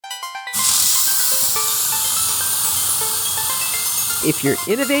If you're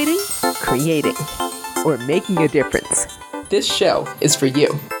innovating, creating, or making a difference, this show is for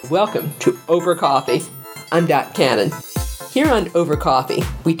you. Welcome to Over Coffee. I'm Dot Cannon. Here on Over Coffee,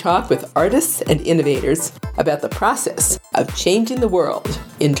 we talk with artists and innovators about the process of changing the world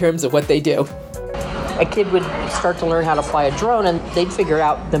in terms of what they do. A kid would start to learn how to fly a drone, and they'd figure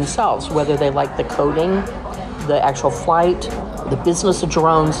out themselves whether they like the coding, the actual flight, the business of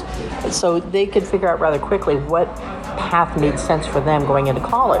drones. So they could figure out rather quickly what path made sense for them going into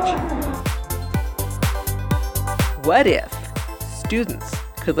college. What if students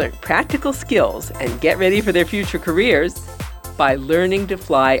could learn practical skills and get ready for their future careers by learning to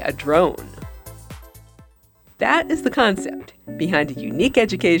fly a drone? That is the concept behind a unique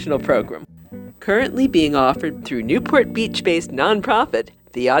educational program currently being offered through Newport Beach-based nonprofit,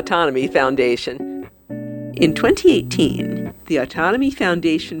 the Autonomy Foundation. In 2018, the Autonomy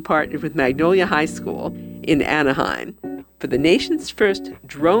Foundation partnered with Magnolia High School in Anaheim for the nation's first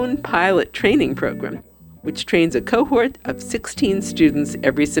drone pilot training program, which trains a cohort of 16 students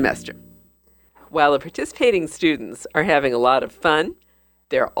every semester. While the participating students are having a lot of fun,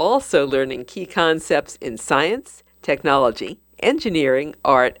 they're also learning key concepts in science, technology, engineering,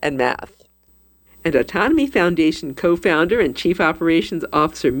 art, and math. And Autonomy Foundation co-founder and Chief Operations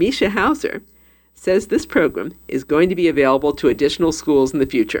Officer Misha Hauser says this program is going to be available to additional schools in the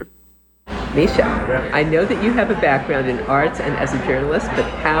future. Misha, I know that you have a background in arts and as a journalist, but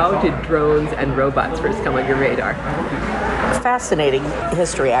how did drones and robots first come on your radar? Fascinating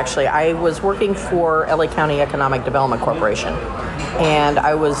history, actually. I was working for LA County Economic Development Corporation, and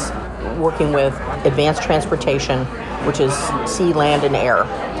I was working with advanced transportation, which is sea, land, and air.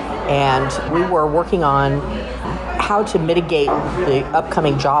 And we were working on how to mitigate the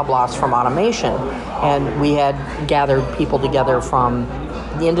upcoming job loss from automation. And we had gathered people together from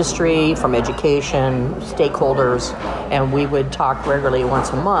the industry, from education, stakeholders, and we would talk regularly once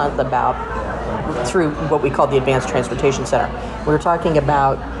a month about, through what we call the Advanced Transportation Center. We were talking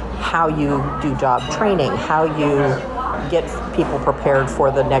about how you do job training, how you get people prepared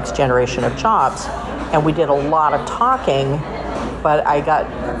for the next generation of jobs. And we did a lot of talking, but I got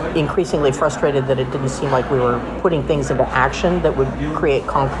increasingly frustrated that it didn't seem like we were putting things into action that would create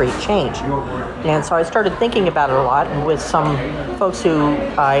concrete change. And so I started thinking about it a lot, and with some folks who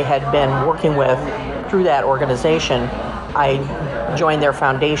I had been working with through that organization, I joined their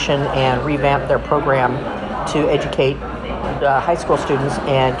foundation and revamped their program to educate high school students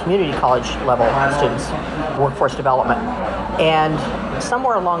and community college level students, workforce development. And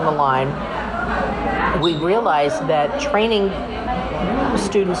somewhere along the line, we realized that training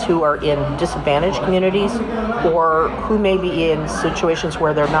students who are in disadvantaged communities or who may be in situations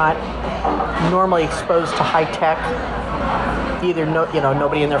where they're not normally exposed to high tech, either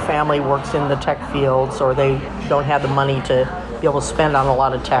nobody in their family works in the tech fields or they don't have the money to be able to spend on a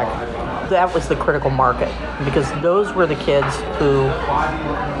lot of tech. That was the critical market, because those were the kids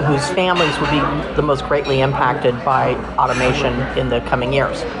whose families would be the most greatly impacted by automation in the coming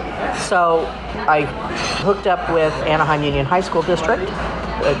years. So I hooked up with Anaheim Union High School District.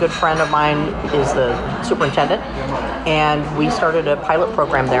 A good friend of mine is the superintendent, and we started a pilot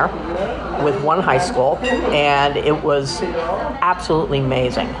program there with one high school, and it was absolutely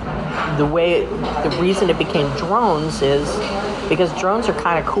amazing. The reason it became drones is because drones are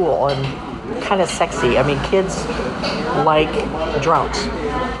kind of cool and kind of sexy. I mean, kids like drones.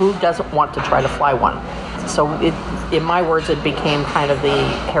 Who doesn't want to try to fly one? So in my words, it became kind of the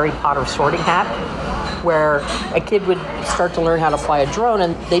Harry Potter sorting hat, where a kid would start to learn how to fly a drone,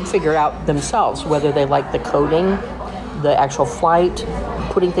 and they'd figure out themselves whether they like the coding, the actual flight,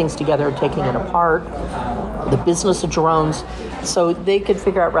 putting things together and taking it apart, the business of drones. So they could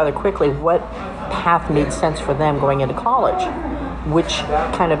figure out rather quickly what path made sense for them going into college, which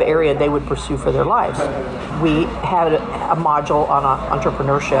kind of area they would pursue for their lives. We had a module on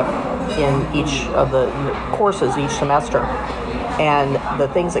entrepreneurship in each of the courses each semester. And the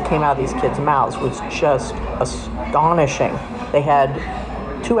things that came out of these kids' mouths was just astonishing. They had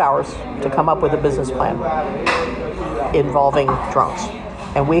 2 hours to come up with a business plan involving drones.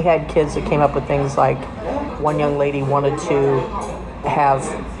 And we had kids that came up with things like, one young lady wanted to have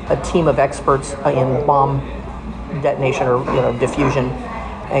a team of experts in bomb detonation or diffusion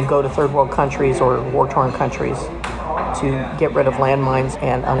and go to third world countries or war-torn countries to get rid of landmines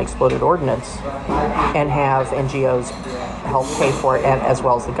and unexploded ordnance and have NGOs help pay for it, and as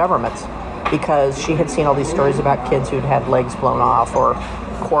well as the governments, because she had seen all these stories about kids who'd had legs blown off or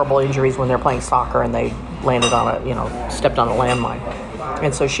horrible injuries when they're playing soccer and they landed on stepped on a landmine.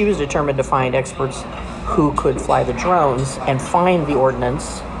 And so she was determined to find experts who could fly the drones and find the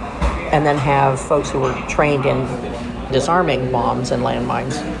ordnance, and then have folks who were trained in disarming bombs and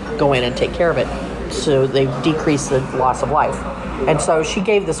landmines, go in and take care of it. So they decrease the loss of life. And so she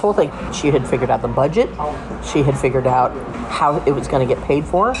gave this whole thing. She had figured out the budget. She had figured out how it was going to get paid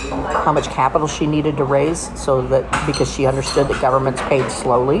for, how much capital she needed to raise, so that because she understood that governments paid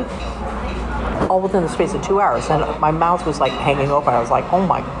slowly, all within the space of 2 hours. And my mouth was like hanging open. I was like, oh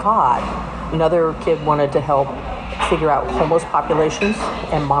my God. Another kid wanted to help figure out homeless populations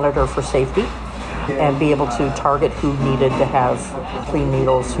and monitor for safety and be able to target who needed to have clean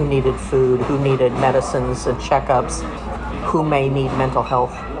needles, who needed food, who needed medicines and checkups, who may need mental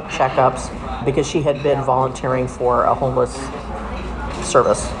health checkups, because she had been volunteering for a homeless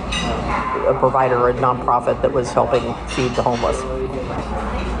service, a provider, a nonprofit that was helping feed the homeless.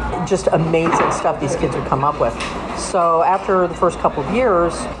 Just amazing stuff these kids would come up with. So after the first couple of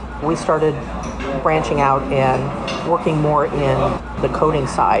years, we started branching out and working more in the coding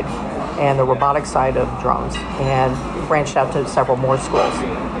side and the robotic side of drones, and branched out to several more schools.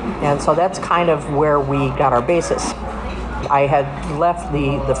 And so that's kind of where we got our basis. I had left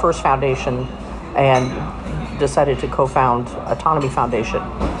the first foundation and decided to co-found Autonomy Foundation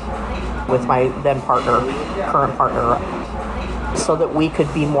with my then partner, current partner, so that we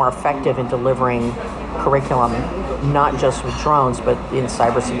could be more effective in delivering curriculum, not just with drones, but in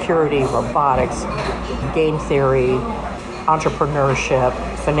cybersecurity, robotics, game theory, entrepreneurship,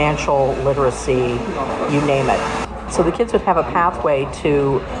 financial literacy, you name it. So the kids would have a pathway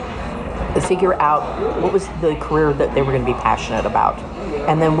to figure out what was the career that they were going to be passionate about.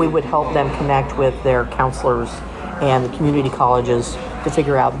 And then we would help them connect with their counselors and the community colleges to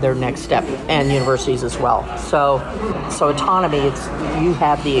figure out their next step, and universities as well. So autonomy, it's you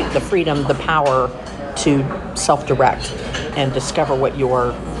have the freedom, the power to self-direct and discover what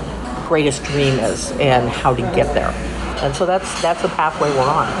your greatest dream is and how to get there. And so that's the pathway we're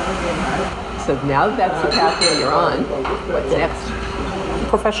on. So now that's the pathway you're on, what's next?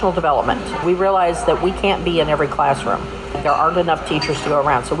 Professional development. We realize that we can't be in every classroom. There aren't enough teachers to go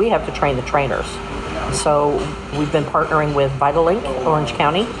around, so we have to train the trainers. So we've been partnering with Vitalink, Orange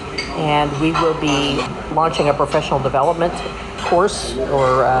County, and we will be launching a professional development course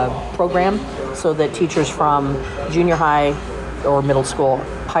or program so that teachers from junior high or middle school,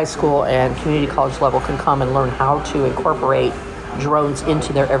 high school, and community college level can come and learn how to incorporate drones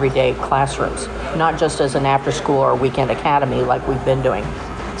into their everyday classrooms, not just as an after-school or weekend academy like we've been doing.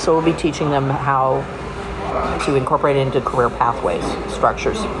 So we'll be teaching them how to incorporate it into career pathways,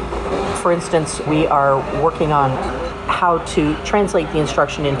 structures. For instance, we are working on how to translate the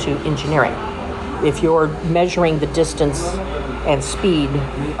instruction into engineering. If you're measuring the distance and speed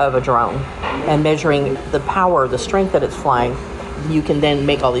of a drone and measuring the power, the strength that it's flying, you can then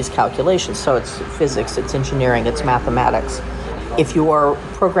make all these calculations. So it's physics, it's engineering, it's mathematics. If you are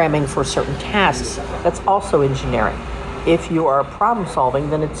programming for certain tasks, that's also engineering. If you are problem solving,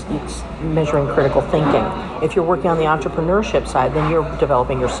 then it's measuring critical thinking. If you're working on the entrepreneurship side, then you're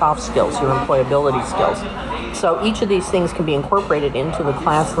developing your soft skills, your employability skills. So each of these things can be incorporated into the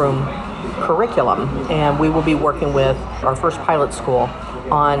classroom curriculum, and we will be working with our first pilot school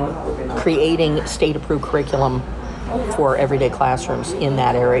on creating state-approved curriculum for everyday classrooms in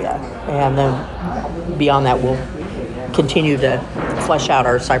that area. And then beyond that, we'll continue to flesh out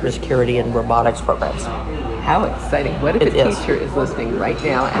our cybersecurity and robotics programs. How exciting. What if a teacher is listening right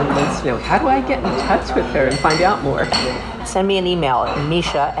now and wants to know, how do I get in touch with her and find out more? Send me an email at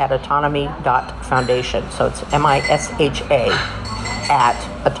misha@autonomy.foundation. So it's MISHA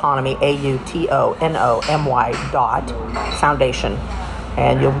 @autonomy, AUTONOMY.foundation.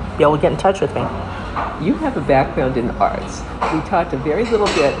 And you'll be able to get in touch with me. You have a background in arts. We talked a very little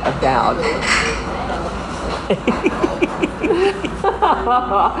bit about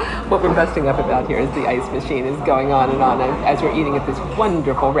what we're busting up about here is the ice machine is going on and on as we're eating at this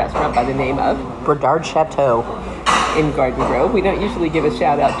wonderful restaurant by the name of Bredard Chateau in Garden Grove. We don't usually give a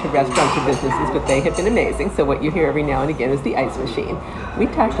shout out to restaurants or businesses, but they have been amazing. So what you hear every now and again is the ice machine. We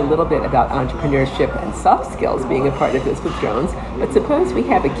talked a little bit about entrepreneurship and soft skills being a part of this with drones, but suppose we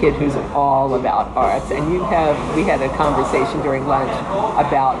have a kid who's all about arts, and we had a conversation during lunch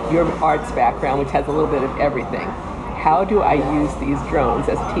about your arts background, which has a little bit of everything. How do I use these drones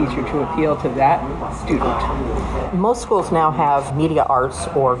as a teacher to appeal to that student? Most schools now have media arts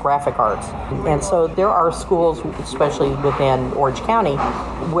or graphic arts. And so there are schools, especially within Orange County,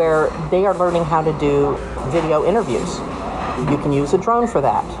 where they are learning how to do video interviews. You can use a drone for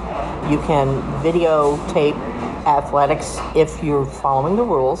that. You can videotape athletics if you're following the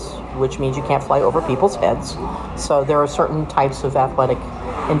rules, which means you can't fly over people's heads. So there are certain types of athletic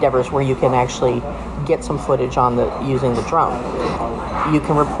endeavors where you can actually get some footage on using the drone. You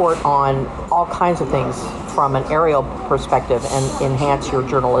can report on all kinds of things from an aerial perspective and enhance your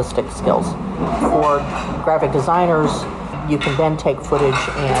journalistic skills. For graphic designers, you can then take footage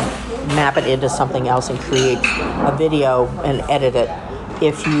and map it into something else and create a video and edit it.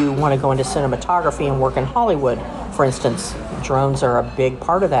 If you want to go into cinematography and work in Hollywood, for instance, drones are a big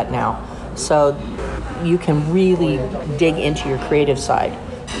part of that now. So you can really dig into your creative side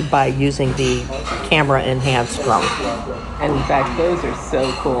by using the camera-enhanced drone. And in fact, those are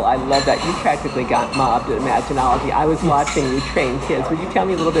so cool. I love that. You practically got mobbed at Imaginology. I was watching you train kids. Would you tell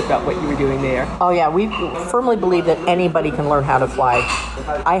me a little bit about what you were doing there? Oh yeah, we firmly believe that anybody can learn how to fly.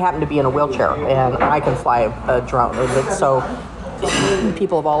 I happen to be in a wheelchair and I can fly a drone. So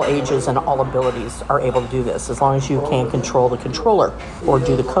people of all ages and all abilities are able to do this as long as you can control the controller or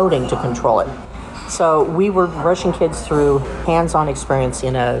do the coding to control it. So we were rushing kids through hands-on experience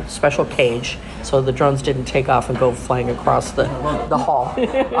in a special cage so the drones didn't take off and go flying across the hall,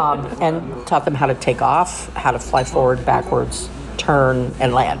 and taught them how to take off, how to fly forward, backwards, turn,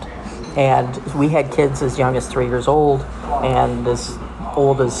 and land. And we had kids as young as 3 years old and as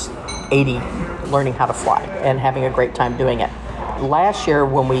old as 80 learning how to fly and having a great time doing it. Last year,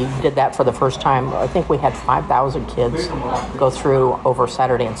 when we did that for the first time, I think we had 5,000 kids go through over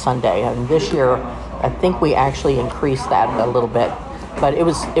Saturday and Sunday. And this year, I think we actually increased that a little bit. But it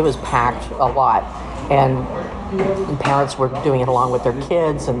was packed a lot. And parents were doing it along with their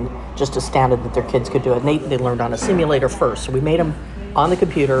kids and just astounded that their kids could do it. And they learned on a simulator first. So we made them on the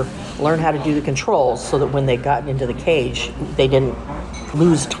computer learn how to do the controls so that when they got into the cage, they didn't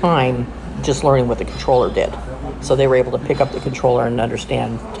lose time just learning what the controller did. So they were able to pick up the controller and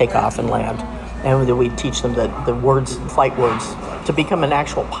understand takeoff and land. And then we teach them the words, flight words. To become an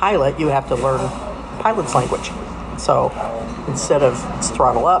actual pilot, you have to learn pilot's language. So instead of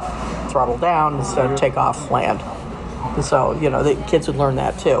throttle up, throttle down, instead of take off, land. And so, the kids would learn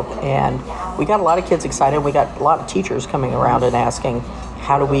that too. And we got a lot of kids excited. We got a lot of teachers coming around and asking,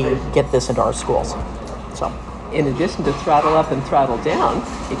 how do we get this into our schools? So. In addition to throttle up and throttle down,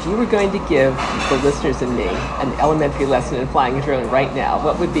 if you were going to give the listeners and me an elementary lesson in flying a drone right now,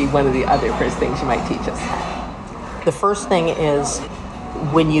 what would be one of the other first things you might teach us? The first thing is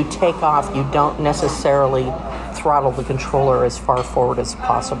when you take off, you don't necessarily throttle the controller as far forward as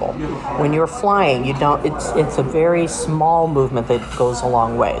possible. When you're flying, it's a very small movement that goes a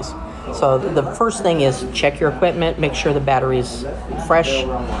long ways. So the first thing is check your equipment, make sure the battery's fresh,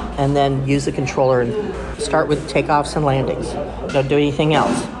 and then use the controller and start with takeoffs and landings. Don't do anything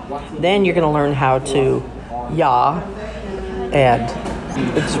else. Then you're going to learn how to yaw, and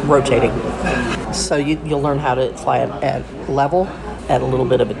it's rotating. So you'll learn how to fly at level, at a little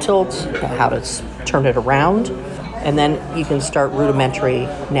bit of a tilt, how to turn it around, and then you can start rudimentary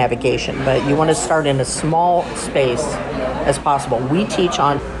navigation. But you want to start in a small space as possible. We teach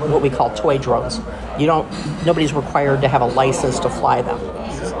on what we call toy drones. Nobody's required to have a license to fly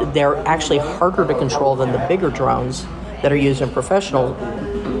them. They're actually harder to control than the bigger drones that are used in professional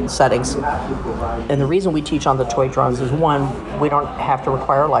settings. And the reason we teach on the toy drones is, one, we don't have to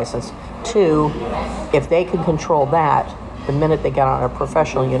require a license. Two, if they can control that, the minute they get on a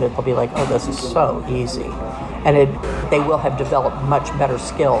professional unit, they'll be like, oh, this is so easy. And they will have developed much better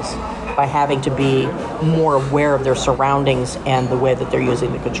skills by having to be more aware of their surroundings and the way that they're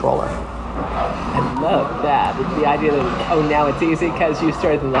using the controller. I love that. It's the idea that, now it's easy because you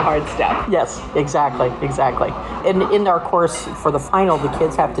started in the hard stuff. Yes, exactly. And in our course, for the final, the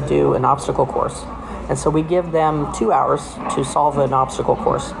kids have to do an obstacle course. And so we give them 2 hours to solve an obstacle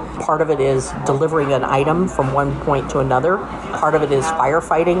course. Part of it is delivering an item from one point to another. Part of it is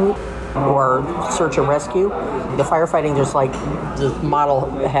firefighting or search and rescue. The firefighting, there's the model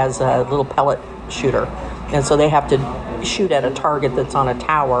has a little pellet shooter. And so they have to shoot at a target that's on a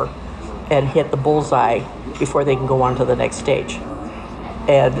tower and hit the bullseye before they can go on to the next stage.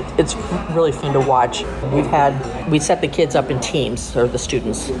 And it's really fun to watch. We set the kids up in teams, or the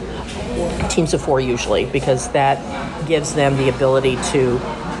students, teams of 4 usually, because that gives them the ability to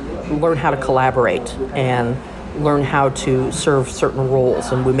learn how to collaborate and learn how to serve certain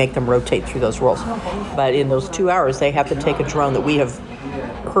roles, and we make them rotate through those roles. But in those 2 hours, they have to take a drone that we have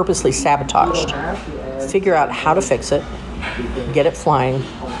purposely sabotaged, figure out how to fix it, get it flying,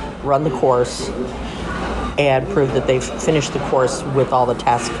 run the course, and prove that they've finished the course with all the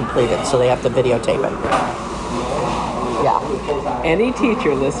tasks completed. So they have to videotape it. Yeah. Any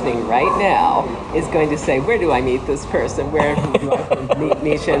teacher listening right now is going to say, where do I meet this person? Where do I meet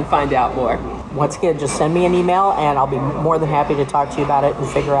Nisha and find out more? Once again, just send me an email and I'll be more than happy to talk to you about it and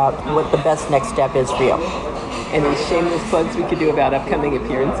figure out what the best next step is for you. Any shameless plugs we could do about upcoming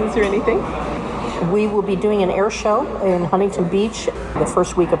appearances or anything? We will be doing an air show in Huntington Beach the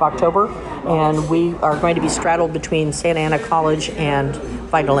first week of October, and we are going to be straddled between Santa Ana College and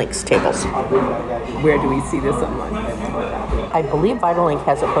Vitalink's tables. Where do we see this online? I believe Vitalink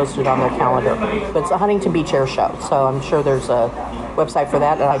has it posted on their calendar, but it's a Huntington Beach air show, so I'm sure there's a website for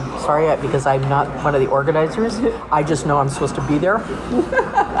that. And I'm sorry because I'm not one of the organizers. I just know I'm supposed to be there.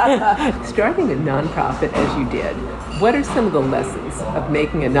 Starting a nonprofit as you did, what are some of the lessons of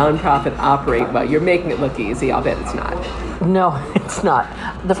making a nonprofit operate well? You're making it look easy. I'll bet it's not. No, it's not.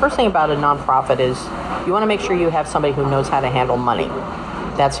 The first thing about a nonprofit is you want to make sure you have somebody who knows how to handle money.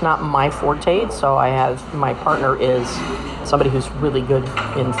 That's not my forte, so my partner is somebody who's really good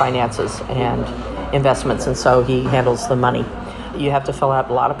in finances and investments, and so he handles the money. You have to fill out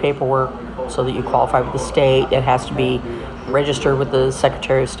a lot of paperwork so that you qualify with the state. It has to be registered with the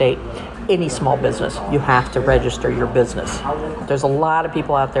Secretary of State. Any small business, you have to register your business. There's a lot of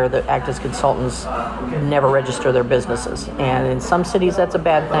people out there that act as consultants, never register their businesses. And in some cities, that's a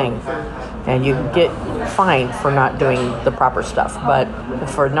bad thing. And you get fined for not doing the proper stuff. But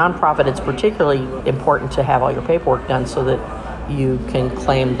for a nonprofit, it's particularly important to have all your paperwork done so that you can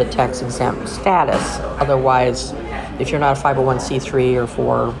claim the tax exempt status. Otherwise, if you're not a 501c3 or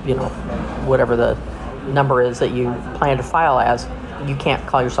for, whatever the number is that you plan to file as, you can't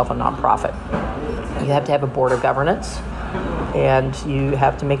call yourself a nonprofit. You have to have a board of governance, and you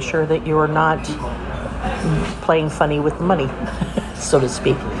have to make sure that you are not playing funny with the money, so to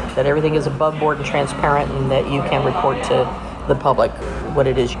speak, that everything is above board and transparent, and that you can report to the public what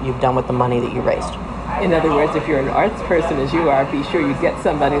it is you've done with the money that you raised. In other words, if you're an arts person as you are, be sure you get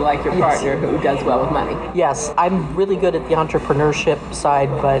somebody like your partner who does well with money. Yes, I'm really good at the entrepreneurship side,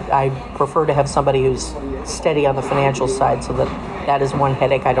 but I prefer to have somebody who's steady on the financial side, so that is one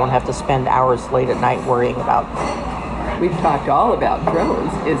headache I don't have to spend hours late at night worrying about. We've talked all about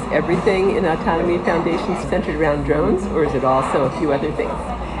drones. Is everything in Autonomy Foundation centered around drones, or is it also a few other things?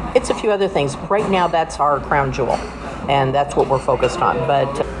 It's a few other things. Right now, that's our crown jewel, and that's what we're focused on.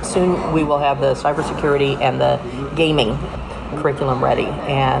 But soon we will have the cybersecurity and the gaming curriculum ready,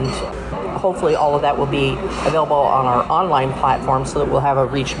 and hopefully all of that will be available on our online platform so that we'll have a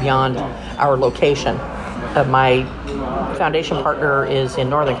reach beyond our location. My foundation partner is in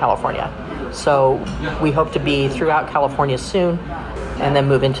Northern California, so we hope to be throughout California soon and then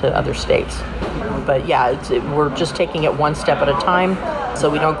move into other states. But yeah, we're just taking it one step at a time so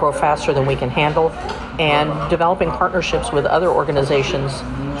we don't grow faster than we can handle, and developing partnerships with other organizations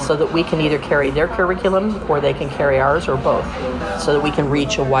so that we can either carry their curriculum or they can carry ours, or both, so that we can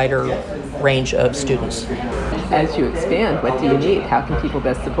reach a wider range of students. As you expand, what do you need? How can people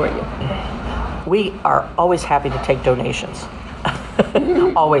best support you? We are always happy to take donations.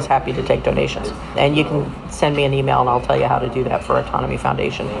 Always happy to take donations. And you can send me an email and I'll tell you how to do that for Autonomy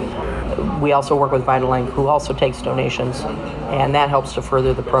Foundation. We also work with Vitalink, who also takes donations, and that helps to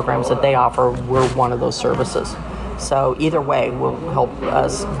further the programs that they offer. We're one of those services. So either way will help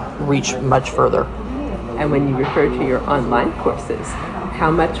us reach much further. And when you refer to your online courses, how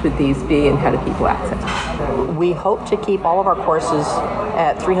much would these be and how do people access them? We hope to keep all of our courses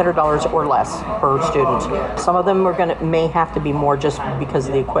at $300 or less per student. Some of them may have to be more just because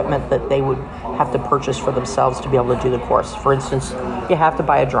of the equipment that they would have to purchase for themselves to be able to do the course. For instance, you have to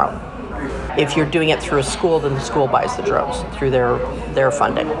buy a drone. If you're doing it through a school, then the school buys the drones through their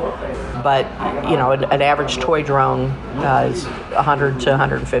funding. But an average toy drone is $100 to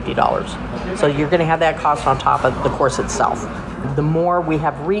 $150. So you're going to have that cost on top of the course itself. The more we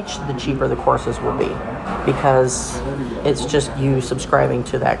have reached, the cheaper the courses will be, because it's just you subscribing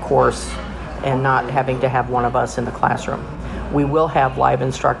to that course and not having to have one of us in the classroom. We will have live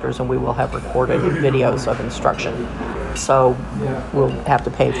instructors and we will have recorded videos of instruction. So we'll have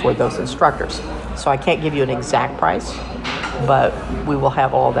to pay for those instructors. So I can't give you an exact price, but we will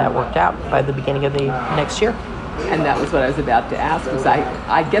have all that worked out by the beginning of the next year. And that was what I was about to ask, because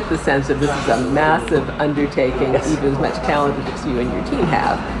I get the sense that this is a massive undertaking, Yes. even as much talent as you and your team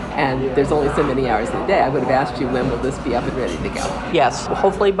have, and there's only so many hours in a day. I would have asked you, when will this be up and ready to go? Yes,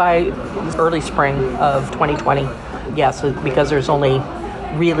 hopefully by early spring of 2020. Yes, because there's only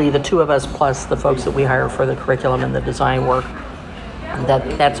really the two of us plus the folks that we hire for the curriculum and the design work.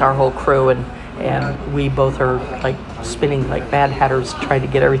 That's our whole crew, and we both are like spinning like mad hatters trying to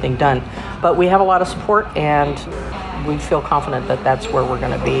get everything done. But we have a lot of support, and we feel confident that that's where we're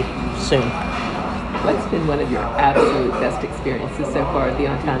going to be soon. What's been one of your absolute best experiences so far at the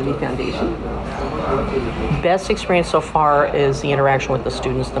Autonomy Foundation? Best experience so far is the interaction with the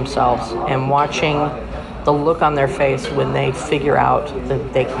students themselves and watching the look on their face when they figure out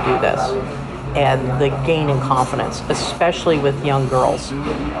that they can do this, and the gain in confidence, especially with young girls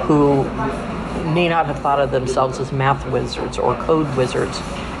who may not have thought of themselves as math wizards or code wizards,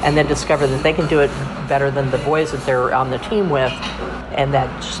 and then discover that they can do it better than the boys that they're on the team with, and that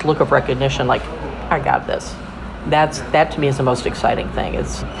just look of recognition, like, I got this. That to me is the most exciting thing,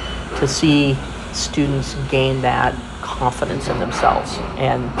 is to see students gain that confidence in themselves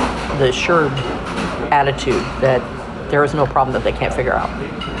and the assured attitude that there is no problem that they can't figure out.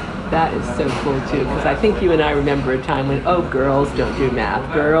 That is so cool too, because I think you and I remember a time when, girls don't do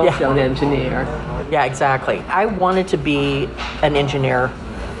math, girls don't engineer. Yeah, exactly. I wanted to be an engineer,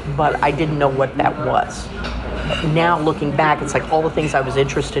 but I didn't know what that was. Now looking back, it's like all the things I was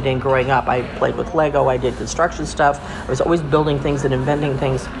interested in growing up. I played with Lego, I did construction stuff, I was always building things and inventing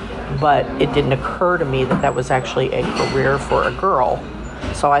things, but it didn't occur to me that that was actually a career for a girl.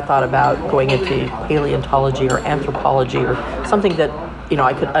 So I thought about going into paleontology or anthropology or something that,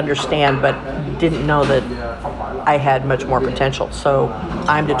 I could understand, but didn't know that I had much more potential. So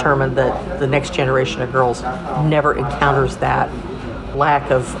I'm determined that the next generation of girls never encounters that lack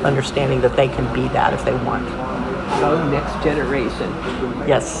of understanding that they can be that if they want. Oh, next generation.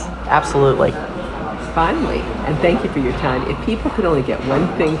 Yes, absolutely. Finally, and thank you for your time, if people could only get one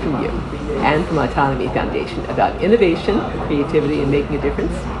thing from you and from Autonomy Foundation about innovation, creativity, and making a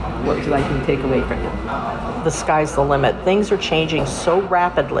difference, what would you like them to take away from it? The sky's the limit. Things are changing so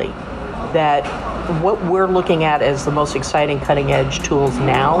rapidly that what we're looking at as the most exciting cutting-edge tools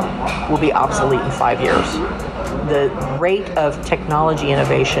now will be obsolete in 5 years. The rate of technology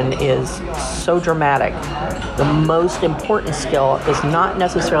innovation is so dramatic. The most important skill is not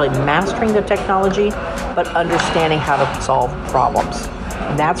necessarily mastering the technology, but understanding how to solve problems.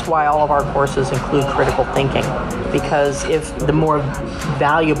 And that's why all of our courses include critical thinking, because if the more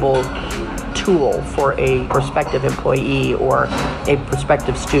valuable tool for a prospective employee or a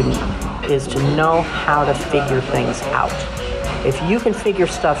prospective student is to know how to figure things out. If you can figure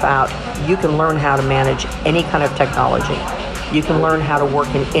stuff out, you can learn how to manage any kind of technology. You can learn how to work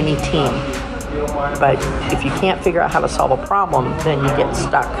in any team. But if you can't figure out how to solve a problem, then you get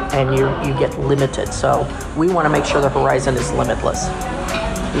stuck and you get limited. So we want to make sure the horizon is limitless.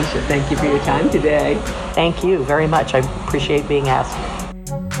 Misha, thank you for your time today. Thank you very much. I appreciate being asked.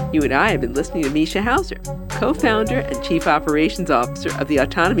 You and I have been listening to Misha Hauser, co-founder and chief operations officer of the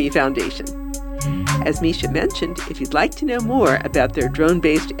Autonomy Foundation. As Misha mentioned, if you'd like to know more about their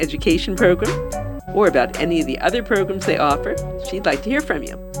drone-based education program or about any of the other programs they offer, she'd like to hear from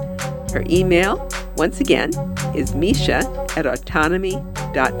you. Her email, once again, is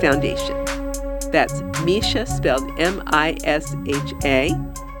misha@autonomy.foundation. That's Misha, spelled M-I-S-H-A,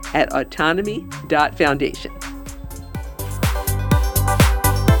 at autonomy.foundation.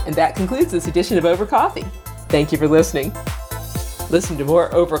 And that concludes this edition of Over Coffee. Thank you for listening. Listen to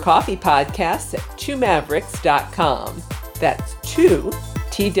more Over Coffee podcasts at twomavericks.com. That's two,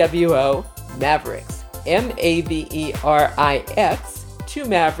 T-W-O, Mavericks, M-A-V-E-R-I-X,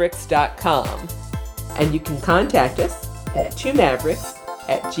 twomavericks.com. And you can contact us at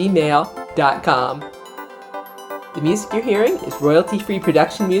twomavericks@gmail.com. The music you're hearing is royalty-free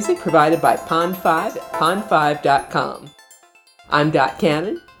production music provided by Pond5 at pond5.com. I'm Dot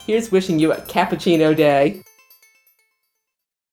Cannon. Here's wishing you a cappuccino day.